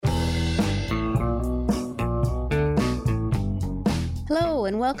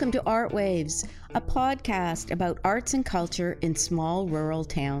and welcome to Art Waves, a podcast about arts and culture in small rural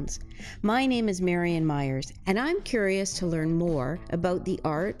towns. My name is Marian Myers, and I'm curious to learn more about the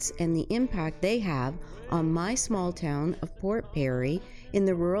arts and the impact they have on my small town of Port Perry in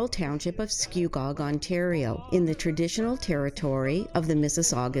the rural township of Scugog, Ontario, in the traditional territory of the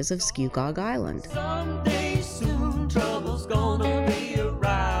Mississaugas of Scugog Island. Someday soon, trouble's gonna be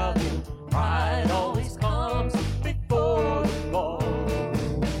arriving. Pride always comes before the fall.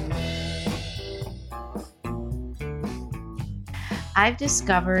 I've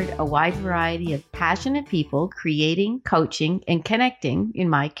discovered a wide variety of passionate people creating, coaching, and connecting in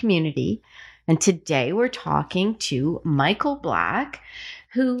my community. And today we're talking to Michael Black,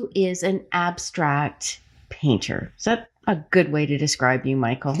 who is an abstract painter. Is that a good way to describe you,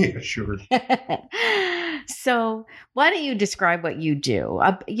 Michael? Yeah, sure. So why don't you describe what you do?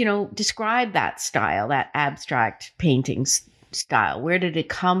 Describe that style, that abstract painting style. Where did it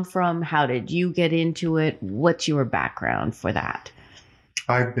come from? How did you get into it? What's your background for that?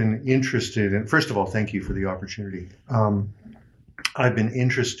 I've been interested in, first of all, thank you for the opportunity. I've been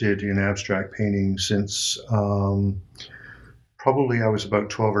interested in abstract painting since probably I was about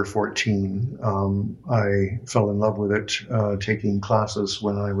 12 or 14. I fell in love with it taking classes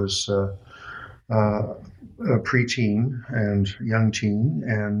when I was a preteen and young teen,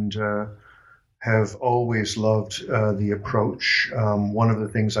 and have always loved the approach. One of the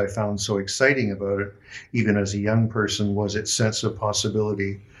things I found so exciting about it, even as a young person, was its sense of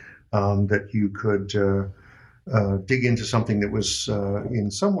possibility, that you could dig into something that was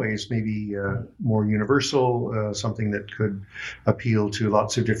in some ways maybe more universal, something that could appeal to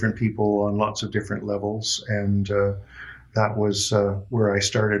lots of different people on lots of different levels. And that was where I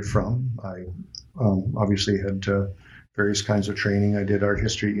started from. I obviously had various kinds of training. I did art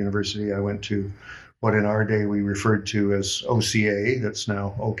history at university. I went to what in our day we referred to as OCA, that's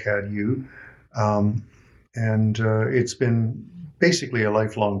now OCAD-U. And it's been basically a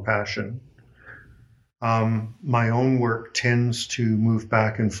lifelong passion. My own work tends to move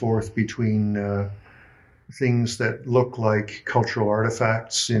back and forth between things that look like cultural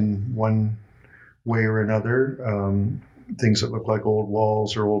artifacts in one way or another, things that look like old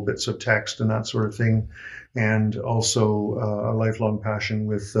walls or old bits of text and that sort of thing, and also a lifelong passion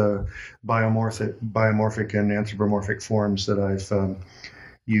with biomorphic and anthropomorphic forms that I've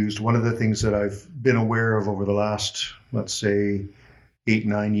used. One of the things that I've been aware of over the last, let's say,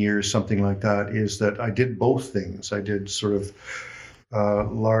 8-9 years, something like that, is that I did both things. I did sort of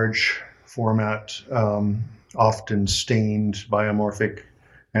large format, often stained biomorphic,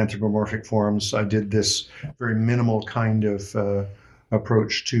 anthropomorphic forms. I did this very minimal kind of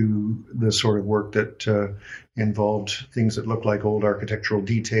approach to the sort of work that involved things that looked like old architectural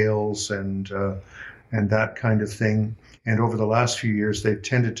details and that kind of thing. And over the last few years, they've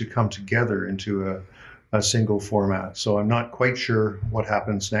tended to come together into a single format. So I'm not quite sure what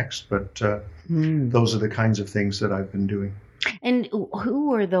happens next, but those are the kinds of things that I've been doing. And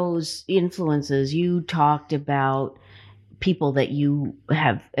who are those influences? You talked about people that you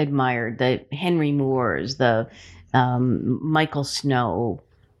have admired, the Henry Moores, the Michael Snow,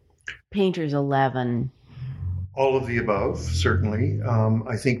 Painters 11. All of the above, certainly.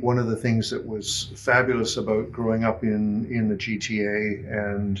 I think one of the things that was fabulous about growing up in the GTA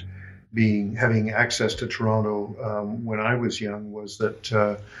and having access to Toronto when I was young was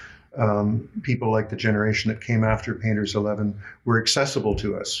that people like the generation that came after Painters 11 were accessible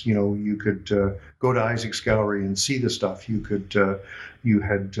to us. You know, you could go to Isaac's Gallery and see the stuff. You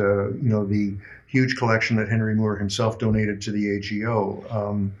had the huge collection that Henry Moore himself donated to the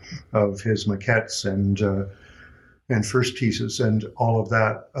AGO of his maquettes and first pieces and all of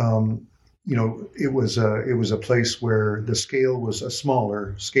that. It was a place where the scale was a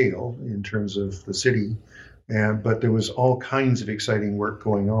smaller scale in terms of the city, but there was all kinds of exciting work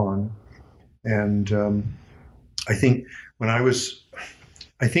going on. And I think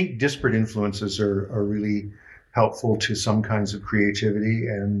disparate influences are really helpful to some kinds of creativity.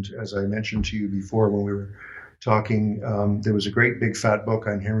 And as I mentioned to you before when we were talking, there was a great big fat book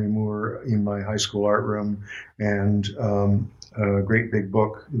on Henry Moore in my high school art room, and a great big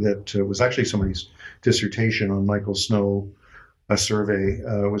book that was actually somebody's dissertation on Michael Snow, a survey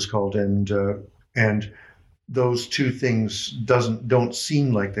was called, and those two things don't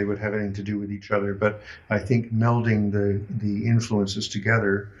seem like they would have anything to do with each other, but I think melding the influences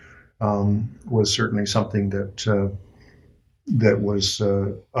together was certainly something that was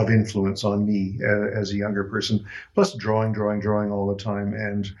of influence on me as a younger person. Plus drawing all the time,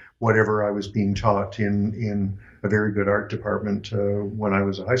 and whatever I was being taught in a very good art department when I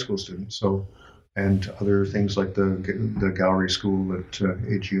was a high school student. So and other things like the gallery school at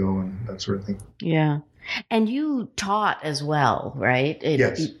AGO and that sort of thing. Yeah. And you taught as well, right?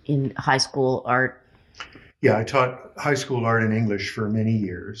 Yes. In high school art. Yeah, I taught high school art and English for many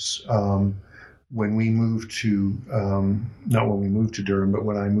years. When we moved to, not when we moved to Durham, but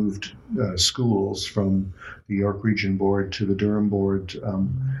when I moved schools from the York Region Board to the Durham Board,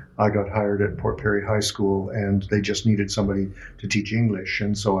 I got hired at Port Perry High School, and they just needed somebody to teach English.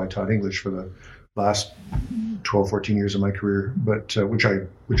 And so I taught English for the last 12, 14 years of my career, but which I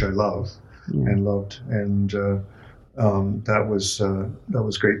love and loved. And that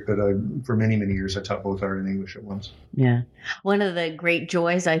was great. But for many years, I taught both art and English at once. Yeah. One of the great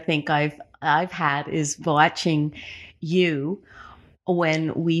joys I think I've had is watching you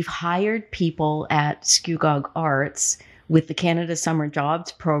when we've hired people at Scugog Arts with the Canada Summer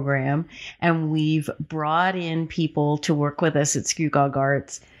Jobs Program, and we've brought in people to work with us at Scugog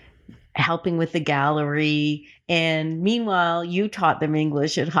Arts, helping with the gallery. And meanwhile, you taught them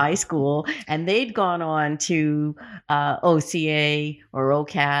English at high school, and they'd gone on to OCA or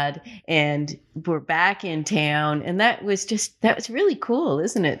OCAD and were back in town. And that was really cool,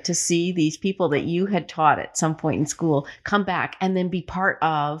 isn't it? To see these people that you had taught at some point in school come back and then be part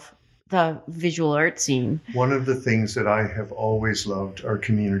of the visual art scene. One of the things that I have always loved are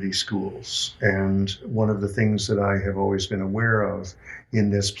community schools. And one of the things that I have always been aware of in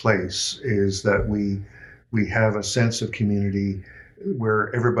this place is that we have a sense of community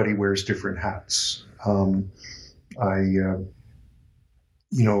where everybody wears different hats. I'm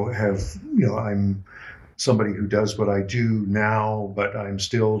somebody who does what I do now, but I'm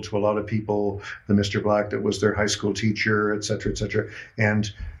still, to a lot of people, the Mr. Black that was their high school teacher, et cetera, et cetera.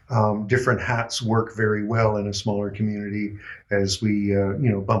 And different hats work very well in a smaller community as we,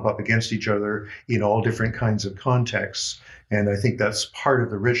 bump up against each other in all different kinds of contexts. And I think that's part of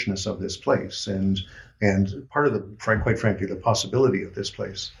the richness of this place, and part of quite frankly, the possibility of this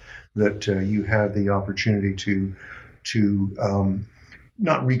place, that you have the opportunity to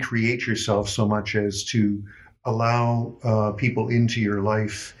not recreate yourself so much as to allow people into your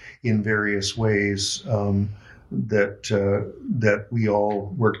life in various ways. That we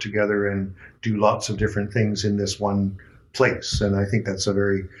all work together and do lots of different things in this one place. And I think that's a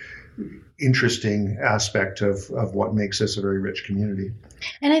very interesting aspect of what makes this a very rich community.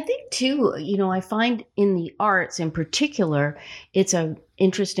 And I think too, I find in the arts in particular, it's an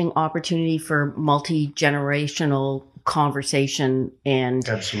interesting opportunity for multi-generational conversation and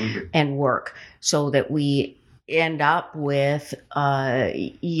Absolutely. And work, so that we end up with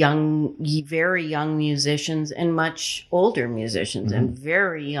very young musicians and much older musicians, and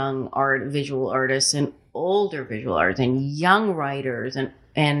very young visual artists and older visual artists and young writers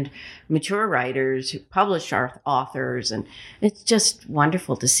and mature writers, published authors. And it's just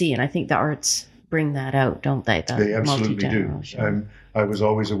wonderful to see. And I think the arts bring that out, don't they? They absolutely do. I was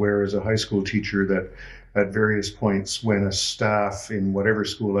always aware as a high school teacher that at various points when a staff in whatever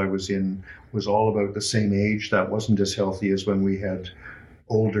school I was in was all about the same age, that wasn't as healthy as when we had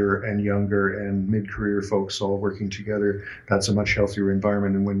older and younger and mid-career folks all working together. That's a much healthier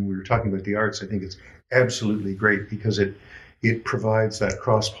environment. And when we were talking about the arts, I think it's absolutely great because it provides that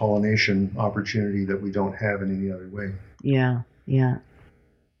cross-pollination opportunity that we don't have in any other way. Yeah, yeah.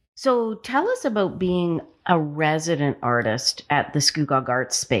 So tell us about being a resident artist at the Scugog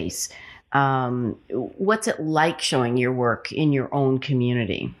Arts Space. What's it like showing your work in your own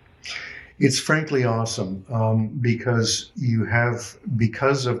community? It's frankly awesome because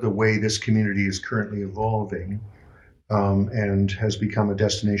because of the way this community is currently evolving and has become a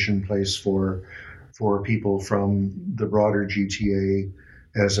destination place for people from the broader GTA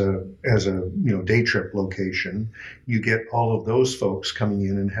as a day trip location. You get all of those folks coming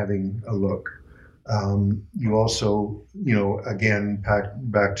in and having a look. You also, again,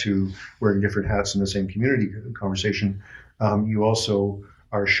 back to wearing different hats in the same community conversation, you also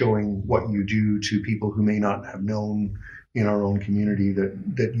are showing what you do to people who may not have known in our own community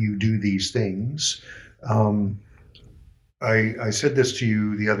that you do these things. I said this to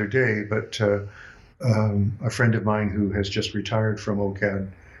you the other day, but a friend of mine who has just retired from OCAD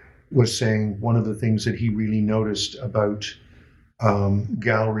was saying one of the things that he really noticed about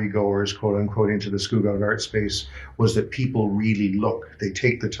gallery goers, quote unquote, into the Scugog Art Space was that people really look. They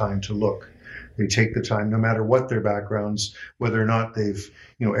take the time to look. They take the time, no matter what their backgrounds, whether or not they've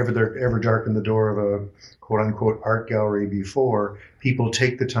ever darkened the door of a quote unquote art gallery before. People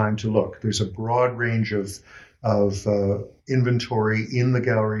take the time to look. There's a broad range of inventory in the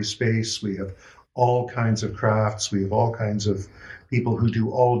gallery space. We have all kinds of crafts. We have all kinds of people who do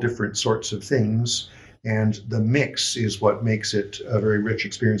all different sorts of things. And the mix is what makes it a very rich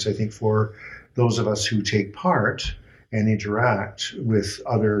experience, I think, for those of us who take part and interact with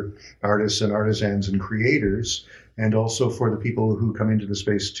other artists and artisans and creators, and also for the people who come into the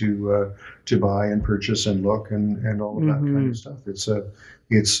space to buy and purchase and look and all of that kind of stuff.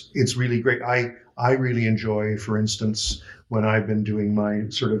 It's really great. I really enjoy, for instance, when I've been doing my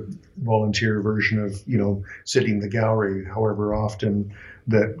sort of volunteer version of sitting in the gallery, however often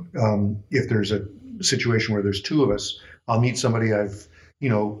that if there's a situation where there's two of us, I'll meet somebody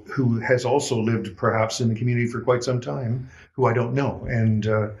who has also lived perhaps in the community for quite some time, who I don't know,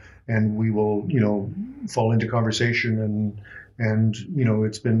 and we will fall into conversation and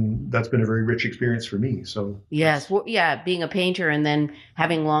that's been a very rich experience for me. So yes, well, yeah, being a painter and then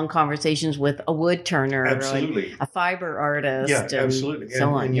having long conversations with a wood turner, absolutely, or a fiber artist, yeah, absolutely,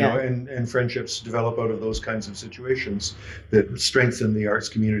 so on, and friendships develop out of those kinds of situations that strengthen the arts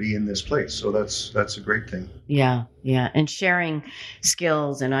community in this place. So that's a great thing. Yeah, and sharing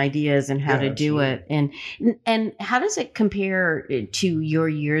skills and ideas and how to do it, and how does it compare to your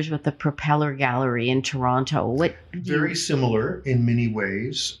years with the Propeller Gallery in Toronto? Very similar in many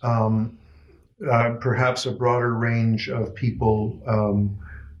ways. Perhaps a broader range of people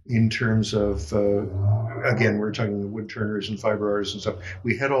in terms of, again, we're talking the wood turners and fiber artists and stuff.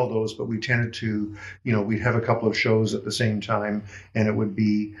 We had all those, but we tended to, we'd have a couple of shows at the same time, and it would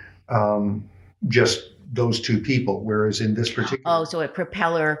be just those two people, whereas in this particular... so at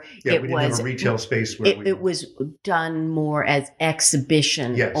Propeller, we didn't have a retail space where it was done more as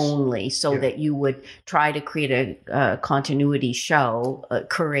exhibition only, so that you would try to create a continuity show,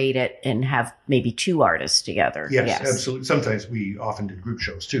 curate it, and have maybe two artists together. Yes, absolutely. Sometimes we often did group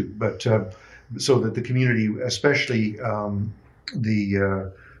shows too, but so that the community, especially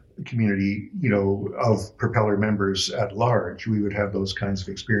the community, of Propeller members at large, we would have those kinds of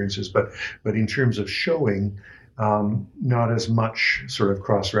experiences. But in terms of showing, not as much sort of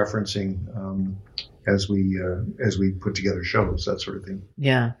cross-referencing as we put together shows, that sort of thing.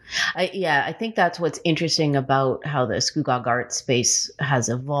 Yeah. I think that's what's interesting about how the Scugog art space has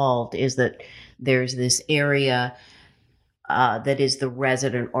evolved, is that there's this area that is the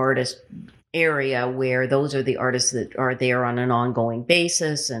resident artist area, where those are the artists that are there on an ongoing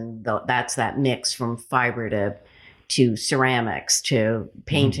basis, and that's that mix from fiber to ceramics to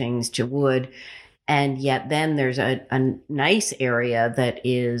paintings to wood. And yet then there's a nice area that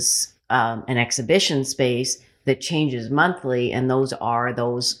is an exhibition space that changes monthly, and those are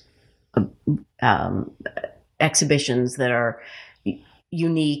those exhibitions that are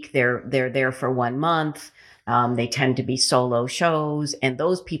unique. They're there for 1 month. They tend to be solo shows, and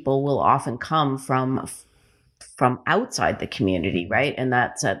those people will often come from outside the community, right? And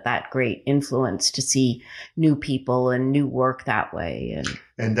that's that great influence to see new people and new work that way.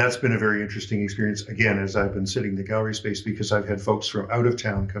 And that's been a very interesting experience, again, as I've been sitting in the gallery space, because I've had folks from out of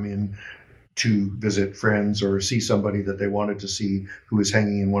town come in to visit friends or see somebody that they wanted to see who is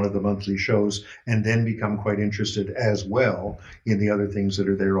hanging in one of the monthly shows, and then become quite interested as well in the other things that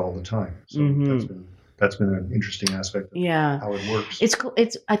are there all the time. So that's been an interesting aspect of how it works. It's cool.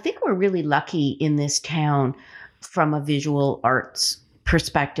 I think we're really lucky in this town from a visual arts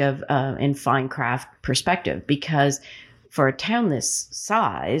perspective and fine craft perspective, because for a town this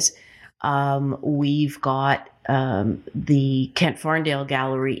size, we've got the Kent Farndale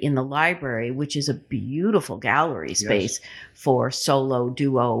Gallery in the library, which is a beautiful gallery space for solo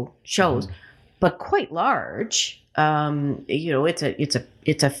duo shows, but quite large.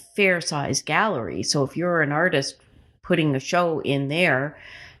 It's a fair sized gallery. So if you're an artist putting a show in there,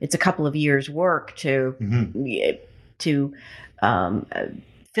 it's a couple of years' work to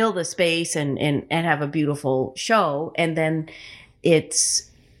fill the space and have a beautiful show. And then it's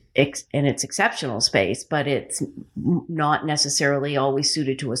exceptional space, but it's not necessarily always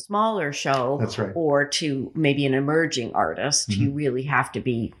suited to a smaller show. That's right. Or to maybe an emerging artist. You really have to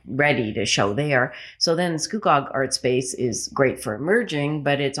be ready to show there. So then Scugog Art Space is great for emerging,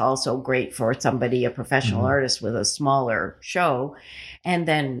 but it's also great for somebody, a professional artist with a smaller show. And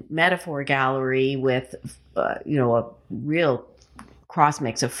then Metaphor Gallery with, a real cross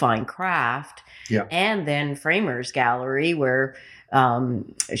mix of fine craft. Yeah. And then Framers Gallery, where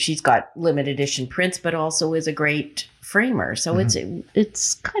she's got limited edition prints, but also is a great framer. So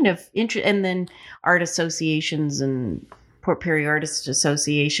it's kind of interesting. And then art associations, and Port Perry Artists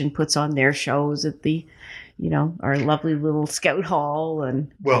Association puts on their shows at the, our lovely little Scout Hall.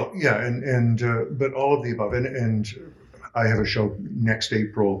 And well, yeah, and but all of the above, and I have a show next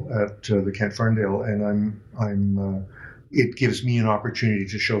April at the Kent Farndale, and I'm it gives me an opportunity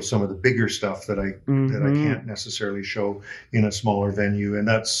to show some of the bigger stuff that I can't necessarily show in a smaller venue, and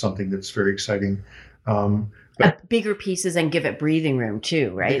that's something that's very exciting. Bigger pieces and give it breathing room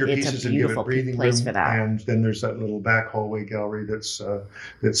too, right? Bigger It's pieces a and give beautiful it breathing place room, for that. and then there's that little back hallway gallery that's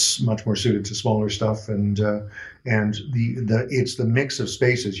much more suited to smaller stuff, and it's the mix of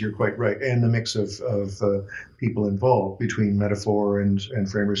spaces. You're quite right, and the mix of people involved between Metaphor and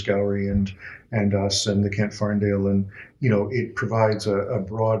Framers Gallery and us and the Kent Farndale, and it provides a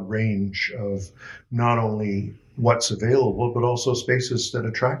broad range of not only what's available but also spaces that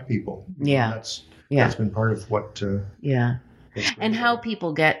attract people. Yeah. That's been part of what. Yeah. And how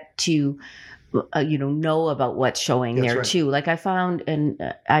people get to, know about what's showing That's there right. too. Like I found,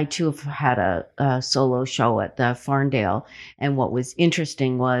 and I too have had a solo show at the Farndale. And what was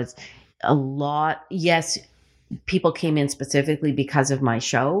interesting was a lot, yes, people came in specifically because of my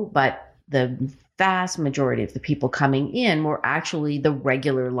show, but the vast majority of the people coming in were actually the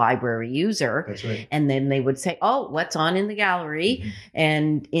regular library user. That's right. And then they would say, oh, what's on in the gallery? Mm-hmm.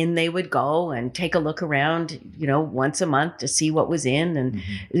 And in they would go and take a look around, once a month to see what was in. And,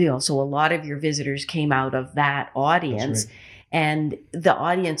 Mm-hmm. So a lot of your visitors came out of that audience. That's right. And the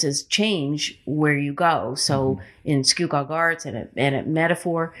audiences change where you go. So in Scugog Arts and at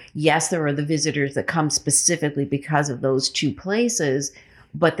Metaphor, yes, there are the visitors that come specifically because of those two places.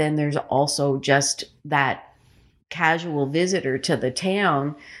 But then there's also just that casual visitor to the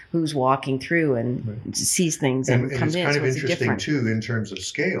town who's walking through and sees things and comes in. And it's kind of it's interesting different. too in terms of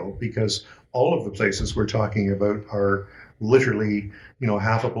scale, because all of the places we're talking about are literally,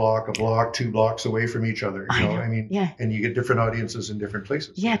 half a block, 2 blocks away from each other. Yeah. And you get different audiences in different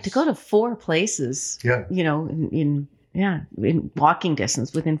places. Yeah, to go to 4 places. Yeah. In walking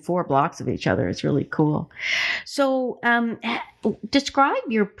distance within 4 blocks of each other. It's really cool. So describe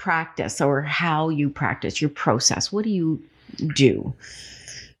your practice or how you practice, your process. What do you do?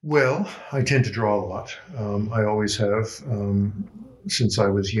 Well, I tend to draw a lot. I always have since I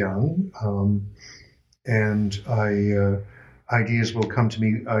was young. And ideas will come to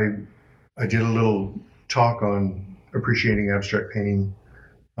me. I did a little talk on appreciating abstract painting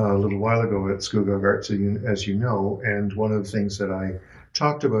a little while ago at Scugog Arts, as you know, and one of the things that I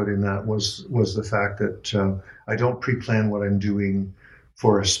talked about in that was the fact that I don't pre-plan what I'm doing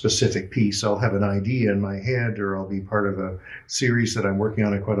for a specific piece. I'll have an idea in my head, or I'll be part of a series that I'm working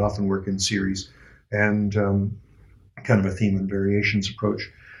on. I quite often work in series, and kind of a theme and variations approach.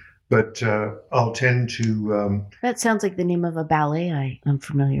 But I'll tend to... that sounds like the name of a ballet I'm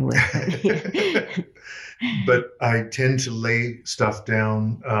familiar with. But I tend to lay stuff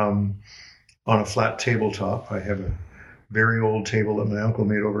down on a flat tabletop. I have a very old table that my uncle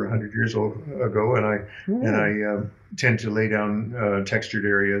made over 100 years ago, and I tend to lay down textured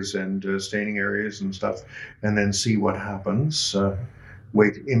areas and staining areas and stuff, and then see what happens.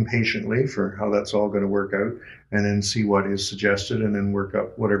 Wait impatiently for how that's all going to work out, and then see what is suggested, and then work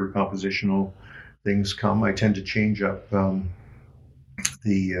up whatever compositional things come. I tend to change up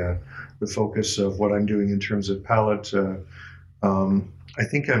the focus of what I'm doing in terms of palette. I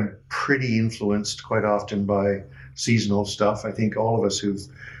think I'm pretty influenced quite often by seasonal stuff. I think all of us who've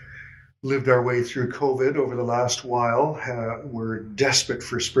lived our way through COVID over the last while were desperate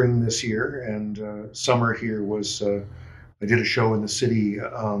for spring this year, and summer here was... I did a show in the city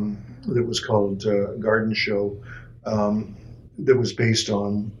that was called Garden Show, that was based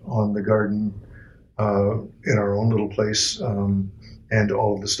on the garden in our own little place, and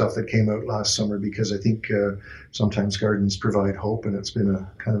all of the stuff that came out last summer, because I think sometimes gardens provide hope, and it's been a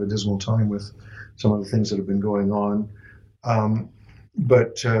kind of a dismal time with some of the things that have been going on.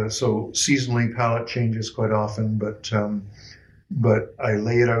 So seasonally palette changes quite often, but I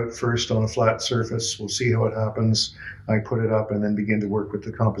lay it out first on a flat surface. We'll see how it happens. I put it up and then begin to work with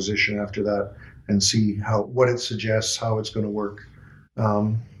the composition after that and see what it suggests, how it's going to work.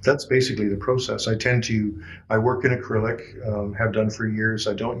 That's basically the process. I work in acrylic, have done for years.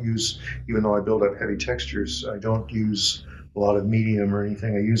 I don't use, even though I build up heavy textures, I don't use a lot of medium or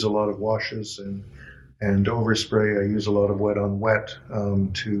anything. I use a lot of washes and overspray. I use a lot of wet on wet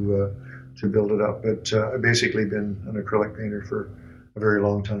to build it up. But I've basically been an acrylic painter for a very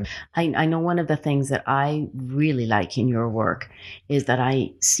long time. I know one of the things that I really like in your work is that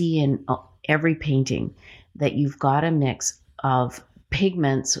I see in every painting that you've got a mix of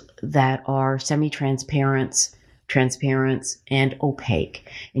pigments that are semi-transparent, transparent, and opaque.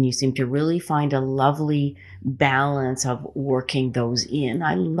 And you seem to really find a lovely balance of working those in.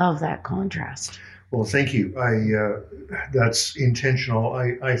 I love that contrast. Well, thank you. That's intentional.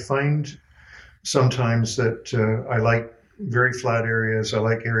 I find sometimes that I like very flat areas. I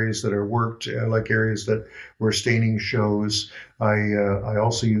like areas that are worked. I like areas where staining shows. I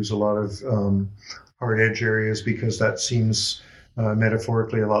also use a lot of hard edge areas because that seems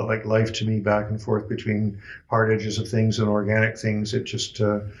metaphorically a lot like life to me, back and forth between hard edges of things and organic things. It just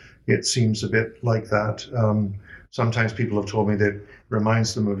it seems a bit like that. Sometimes people have told me that it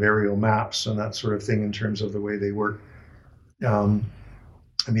reminds them of aerial maps and that sort of thing in terms of the way they work. I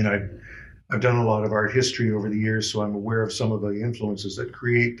mean, I've done a lot of art history over the years, so I'm aware of some of the influences that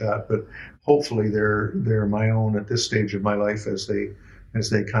create that. But hopefully, they're my own at this stage of my life as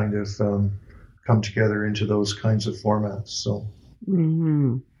they kind of come together into those kinds of formats. So,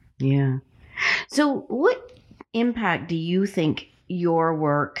 yeah. So, what impact do you think your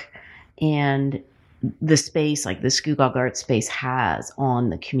work and the space, like the Scugog Art Space, has on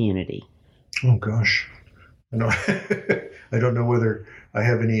the community? Oh gosh, I know. I don't know whether I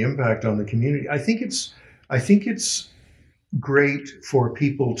have any impact on the community. I think it's great for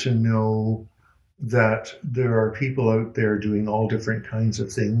people to know that there are people out there doing all different kinds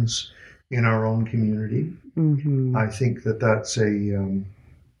of things in our own community. I think that's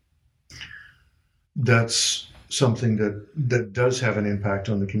something that does have an impact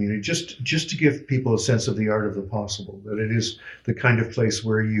on the community, just to give people a sense of the art of the possible, that it is the kind of place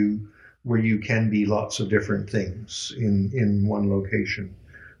where you can be lots of different things in one location.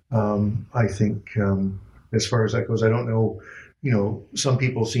 I think as far as that goes, I don't know, some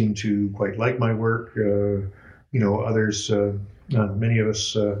people seem to quite like my work, others, many of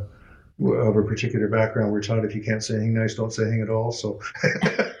us of a particular background, we're taught if you can't say anything nice, don't say anything at all. So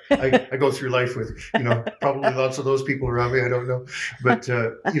I go through life with, probably lots of those people around me. I don't know. But,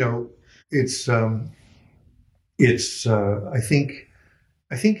 it's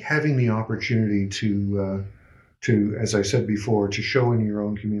I think having the opportunity to, as I said before, to show in your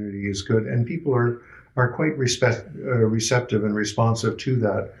own community is good. And people are quite receptive and responsive to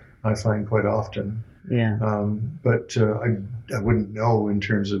that, I find quite often. Yeah. But I wouldn't know in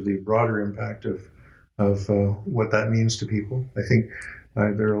terms of the broader impact of what that means to people. I think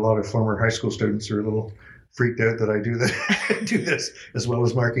there are a lot of former high school students who are a little freaked out that I do this as well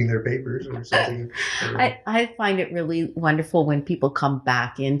as marking their papers or something. I find it really wonderful when people come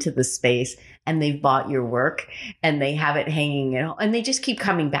back into the space and they've bought your work and they have it hanging, and they just keep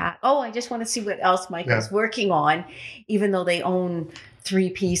coming back. Oh, I just want to see what else Michael's working on, even though they own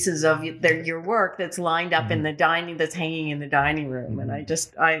 3 pieces of your work that's lined up in the that's hanging in the dining room. And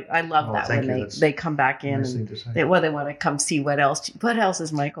I love that when they come back in and they want to come see what else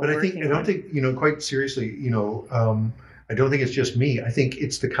is Michael working on. I don't think, quite seriously, I don't think it's just me. I think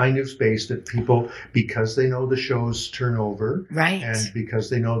it's the kind of space that people, because they know the shows turn over, right, and because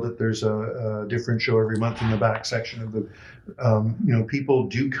they know that there's a different show every month in the back section of the, people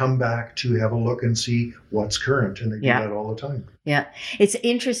do come back to have a look and see what's current, and they do that all the time. Yeah, it's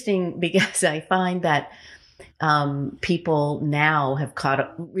interesting because I find that people now have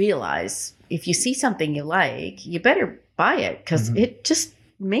realize if you see something you like, you better buy it because it just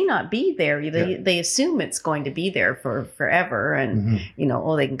may not be there. They assume it's going to be there for forever, and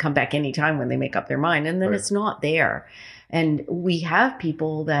they can come back anytime when they make up their mind, and then it's not there. And we have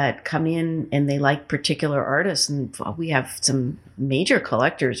people that come in and they like particular artists, and we have some major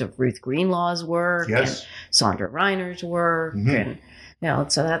collectors of Ruth Greenlaw's work and Sandra Reiner's work, and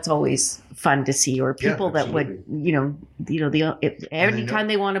so that's always fun to see. Or people that would, anytime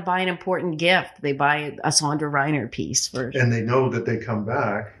they want to buy an important gift, they buy a Sandra Reiner piece and they know that they come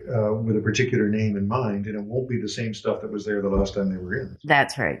back with a particular name in mind, and it won't be the same stuff that was there the last time they were in.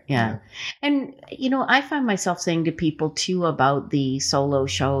 That's right. Yeah. And I find myself saying to people too about the solo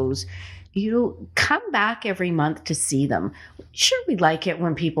shows, come back every month to see them. Sure, we like it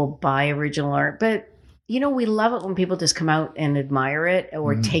when people buy original art, but we love it when people just come out and admire it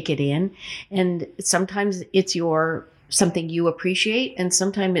or take it in. And sometimes it's something you appreciate, and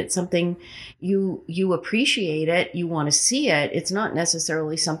sometimes it's something you appreciate it, you want to see it. It's not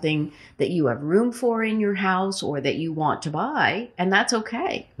necessarily something that you have room for in your house or that you want to buy, and that's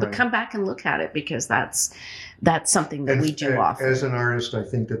okay. But come back and look at it, because that's something that we do often. As an artist, I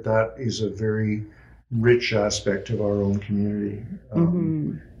think that is a very rich aspect of our own community.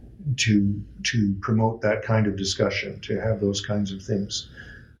 To promote that kind of discussion, to have those kinds of things.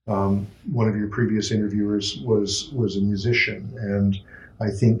 One of your previous interviewers was a musician, and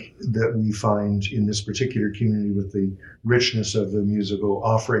I think that we find in this particular community, with the richness of the musical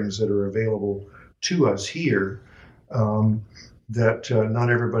offerings that are available to us here, that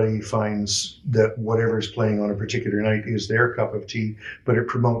not everybody finds that whatever's playing on a particular night is their cup of tea, but it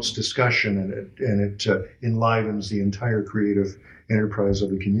promotes discussion and it enlivens the entire creative enterprise of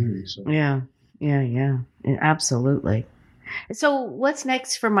the community. So. Yeah, absolutely. So what's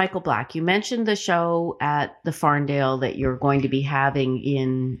next for Michael Black? You mentioned the show at the Farndale that you're going to be having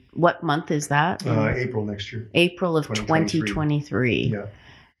in what month is that? April next year. April of 2023. Yeah.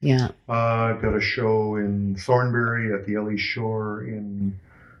 Yeah. I've got a show in Thornbury at the Ellie Shore in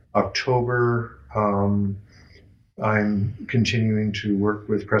October. I'm continuing to work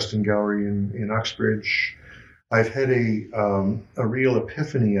with Preston Gallery in Uxbridge. I've had a real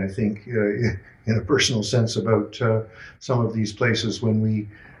epiphany, I think, in a personal sense about some of these places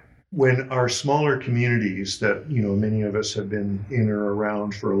when our smaller communities that, you know, many of us have been in or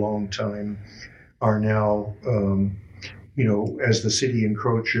around for a long time are now, you know, as the city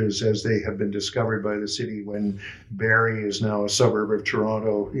encroaches, as they have been discovered by the city, when Barrie is now a suburb of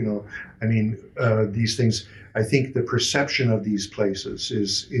Toronto, you know, I mean, these things, I think the perception of these places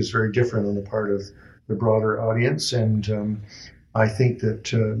is very different on the part of the broader audience. And I think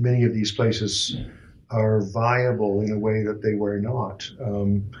that many of these places are viable in a way that they were not.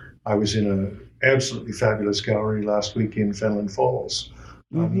 I was in an absolutely fabulous gallery last week in Fenelon Falls.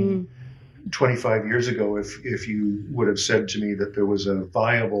 I mean, 25 years ago, if you would have said to me that there was a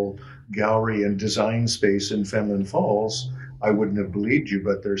viable gallery and design space in Fenelon Falls, I wouldn't have believed you,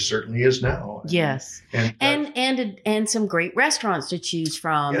 but there certainly is now. Yes, and some great restaurants to choose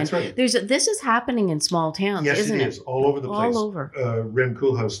from. That's right. This is happening in small towns, yes, isn't it is all over the place. All over. Rem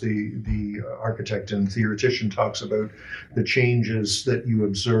Koolhaas, the architect and theoretician, talks about the changes that you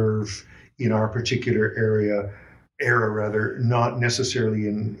observe in our particular era, not necessarily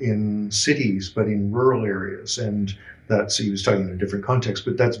in cities, but in rural areas. And he was talking in a different context,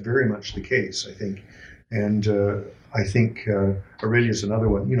 but that's very much the case, I think. And I think Orillia is another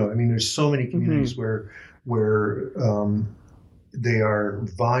one. You know, I mean, there's so many communities where they are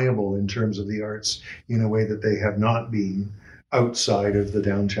viable in terms of the arts in a way that they have not been outside of the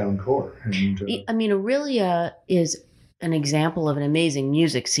downtown core. And I mean, Orillia is an example of an amazing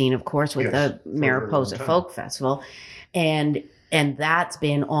music scene, of course, with the Mariposa Folk Festival, and that's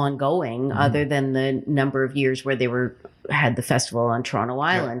been ongoing, other than the number of years where they had the festival on Toronto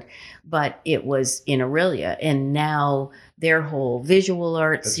Island, but it was in Orillia, and now their whole visual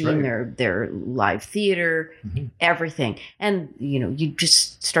art scene, their live theater, everything. And, you know, you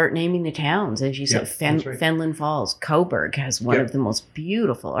just start naming the towns, as you said, Fenelon Falls, Cobourg has one of the most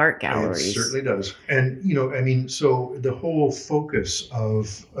beautiful art galleries. It certainly does. And, you know, I mean, so the whole focus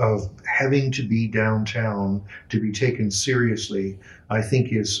of having to be downtown to be taken seriously, I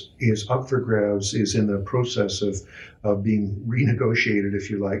think is up for grabs, is in the process of being renegotiated,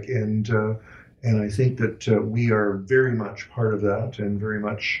 if you like. And I think that we are very much part of that and very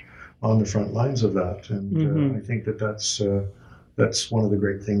much on the front lines of that. And I think that that's one of the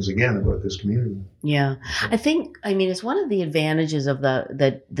great things, again, about this community. Yeah. I mean, it's one of the advantages of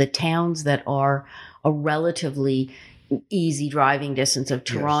the towns that are a relatively easy driving distance of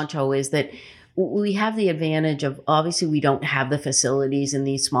Toronto is that we have the advantage of, obviously, we don't have the facilities in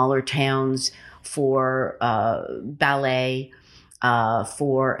these smaller towns for ballet,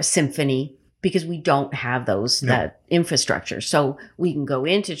 for a symphony, because we don't have that infrastructure. So we can go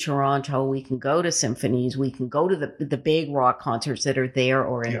into Toronto, we can go to symphonies, we can go to the big rock concerts that are there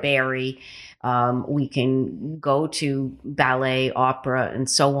or in Barrie. We can go to ballet, opera, and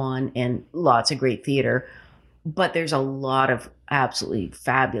so on, and lots of great theater. But there's a lot of absolutely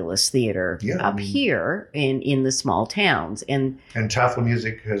fabulous theater here in the small towns. And Taffel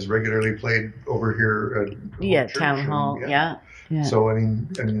Music has regularly played over here at Town Hall. Yeah. So I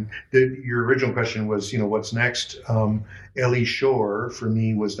mean, your original question was, you know, what's next? Ellie Shore for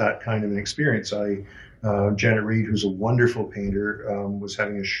me was that kind of an experience. Janet Reed, who's a wonderful painter, was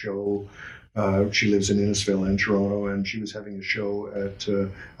having a show. She lives in Innisfil and Toronto, and she was having a show at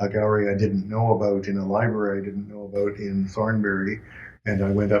a gallery I didn't know about, in a library I didn't know about in Thornbury. And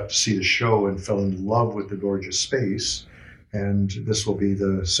I went up to see the show and fell in love with the gorgeous space. And this will be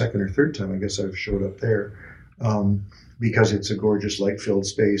the second or third time, I guess, I've showed up there. Because it's a gorgeous light-filled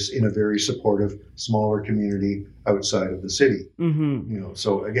space in a very supportive, smaller community outside of the city. You know,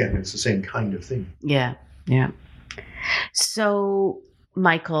 so again, it's the same kind of thing. Yeah. So,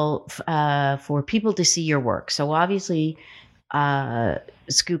 Michael, for people to see your work, so obviously,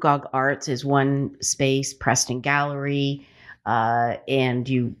 Scugog Arts is one space, Preston Gallery,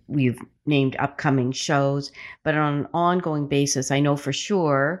 and we've named upcoming shows, but on an ongoing basis, I know for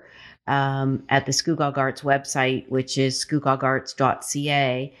sure. At the Scugog Arts website, which is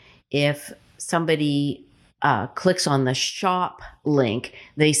scugogarts.ca, if somebody clicks on the shop link,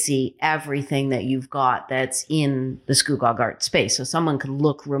 they see everything that you've got that's in the Scugog art space. So someone could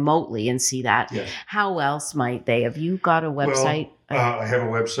look remotely and see that. Yes. How else might they? Have you got a website? I have a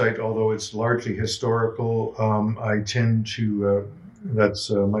website, although it's largely historical. I tend to, that's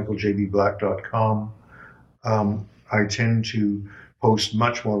michaeljbblack.com. I tend to post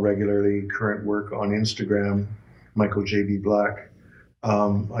much more regularly current work on Instagram, Michael J.B. Black.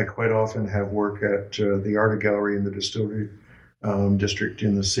 I quite often have work at the Art Gallery in the Distillery District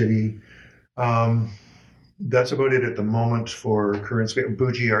in the city. That's about it at the moment for current space.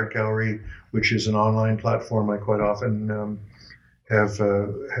 Bougie Art Gallery, which is an online platform, I quite often have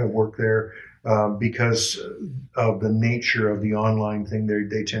work there because of the nature of the online thing.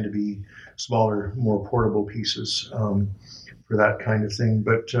 They tend to be smaller, more portable pieces for that kind of thing.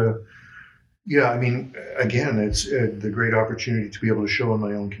 But yeah, I mean, again, it's the great opportunity to be able to show in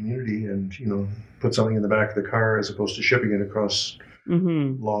my own community and, put something in the back of the car as opposed to shipping it across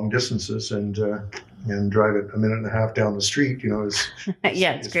long distances and drive it a minute and a half down the street, it's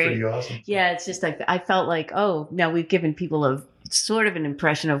it's great. Pretty awesome. Yeah, it's just like, I felt like, now we've given people a sort of an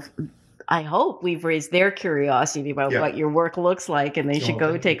impression of, I hope we've raised their curiosity about what your work looks like, and they should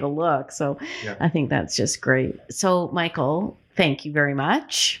go take a look. So I think that's just great. So Michael, thank you very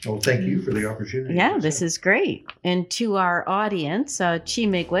much. Well, thank you for the opportunity. Yeah, this is great. And to our audience, Chi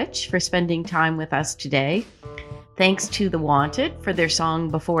Miigwech for spending time with us today. Thanks to The Wanted for their song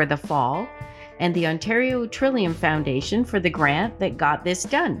Before the Fall, and the Ontario Trillium Foundation for the grant that got this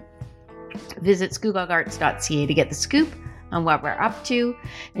done. Visit scugogarts.ca to get the scoop on what we're up to,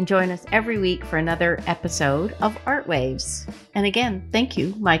 and join us every week for another episode of Art Waves. And again, thank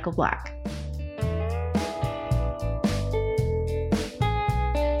you, Michael Black.